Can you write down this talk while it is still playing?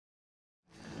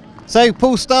So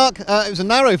Paul Starke, it was a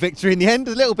narrow victory in the end.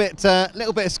 A little bit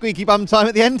of squeaky bum time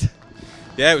at the end.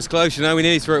 Yeah, it was close. You know, we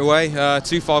nearly threw it away. 2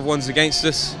 5-1s against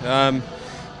us,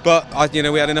 but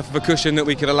we had enough of a cushion that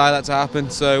we could allow that to happen.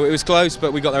 So it was close,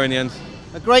 but we got there in the end.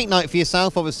 A great night for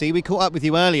yourself, obviously. We caught up with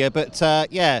you earlier, but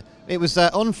yeah, it was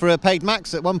on for a paid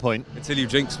max at one point. Until you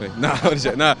jinxed me. No,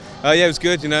 no. Yeah, it was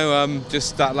good. You know,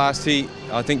 just that last heat,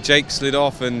 I think Jake slid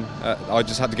off, and I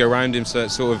just had to go around him, so it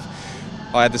sort of.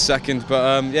 I had the second,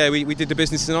 but yeah, we did the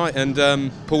business tonight, and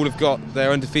Poole have got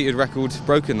their undefeated record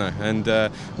broken now, and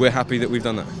we're happy that we've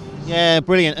done that. Yeah,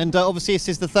 brilliant. And obviously this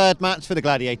is the third match for the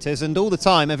Gladiators, and all the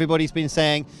time everybody's been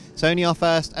saying it's only our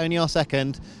first, only our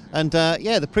second, and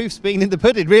yeah, the proof's been in the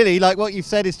pudding, really. Like what you've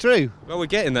said is true. Well, we're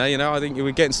getting there, you know. I think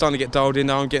we're starting to get dialed in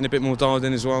now. I'm getting a bit more dialed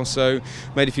in as well, so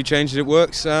made a few changes. It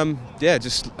works. Yeah,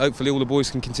 just hopefully all the boys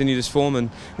can continue this form, and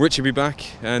Rich will be back,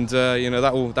 and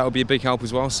that will be a big help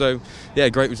as well. So yeah,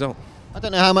 great result. I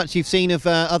don't know how much you've seen of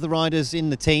other riders in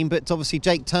the team, but obviously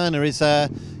Jake Turner is.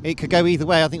 It could go either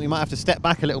way. I think we might have to step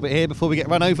back a little bit here before we get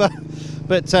run over.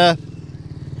 But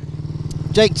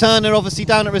Jake Turner, obviously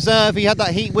down at reserve, he had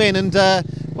that heat win, and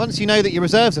once you know that your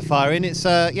reserves are firing, it's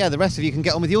yeah, the rest of you can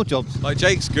get on with your jobs. Like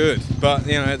Jake's good, but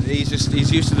you know he's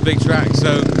used to the big track,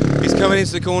 so he's coming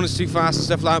into the corners too fast and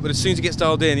stuff like that. But as soon as he gets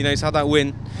dialed in, you know, he's had that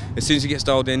win. As soon as he gets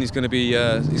dialed in, he's going to be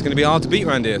hard to beat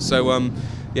around here. So.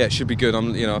 Yeah, it should be good.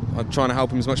 I'm trying to help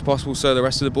him as much as possible, so the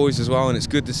rest of the boys as well. And it's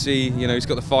good to see, you know, he's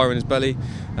got the fire in his belly,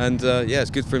 and yeah, it's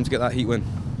good for him to get that heat win.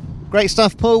 Great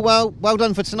stuff, Paul. Well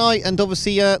done for tonight, and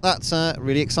obviously that's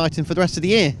really exciting for the rest of the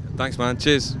year. Thanks, man.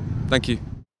 Cheers. Thank you.